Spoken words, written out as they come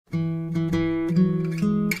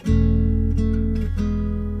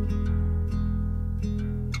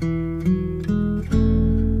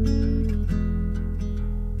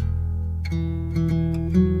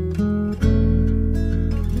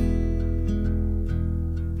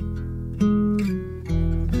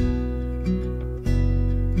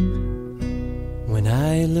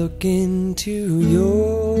look into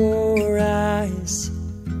your eyes,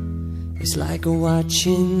 it's like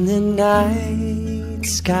watching the night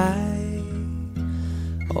sky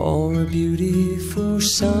or a beautiful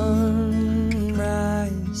sunrise.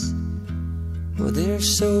 Well, there's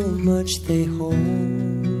so much they hold,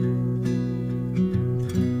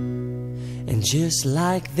 and just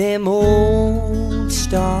like them old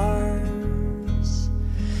stars,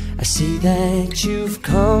 I see that you've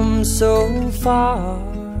come so far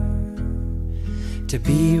to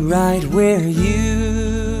be right where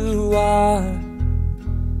you are.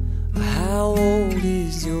 How old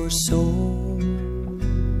is your soul?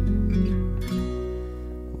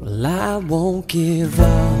 Well, I won't give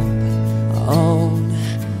up on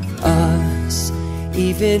us,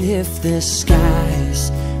 even if the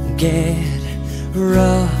skies get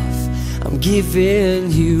rough. I'm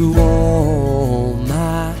giving you all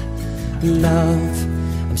my love.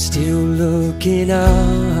 I'm still looking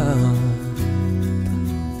up,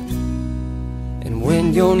 and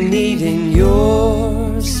when you're needing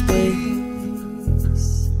your space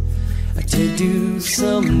to do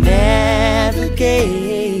some navigating,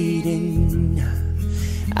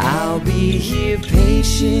 I'll be here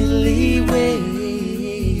patiently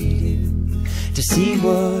waiting to see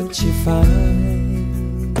what you find.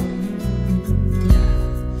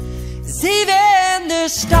 'Cause even the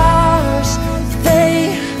stars, they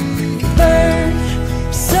burn,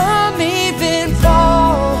 some even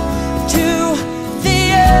fall to the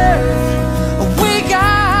earth. We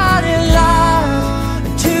got a lot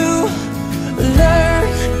to learn.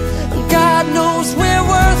 God knows we're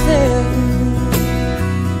worth it.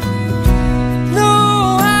 No,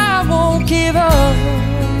 I won't give up.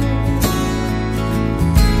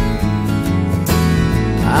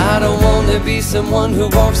 I don't want to be someone who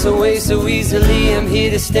walks away so easily. I'm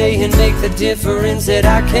here to stay and make the difference that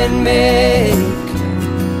I can make.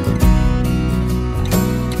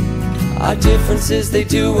 Our differences, they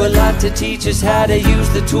do a lot to teach us how to use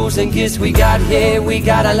the tools and gifts we got here. We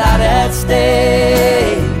got a lot at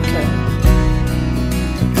stake,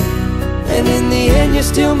 and in the end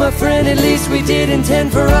you're still my friend. At least we did intend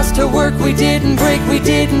for us to work. We didn't break, we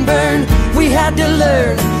didn't burn. We had to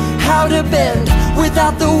learn how to bend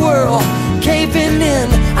without the world caving in.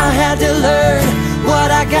 I had to learn what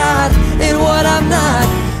I got and what I'm not,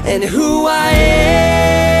 and who I am.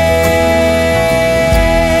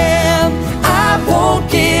 I won't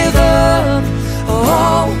give up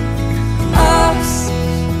on us,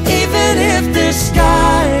 even if the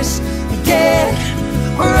skies get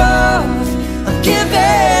rough. I'm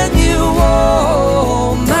giving you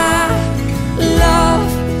all my love.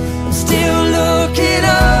 I'm still looking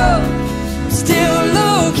up, still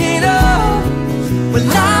looking up. Well,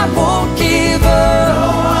 I won't give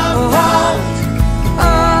up on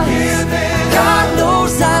us. God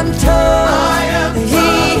knows I'm tough. He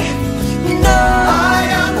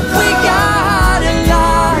knows we got a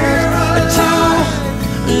lot to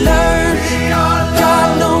learn. God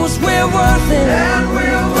knows we're worth it.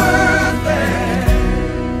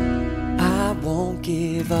 I won't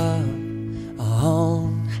give up on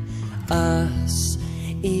us,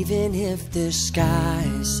 even if the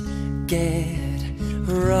skies get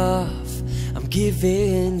rough. I'm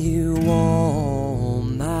giving you all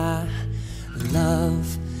my love.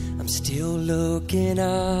 I'm still looking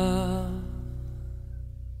up.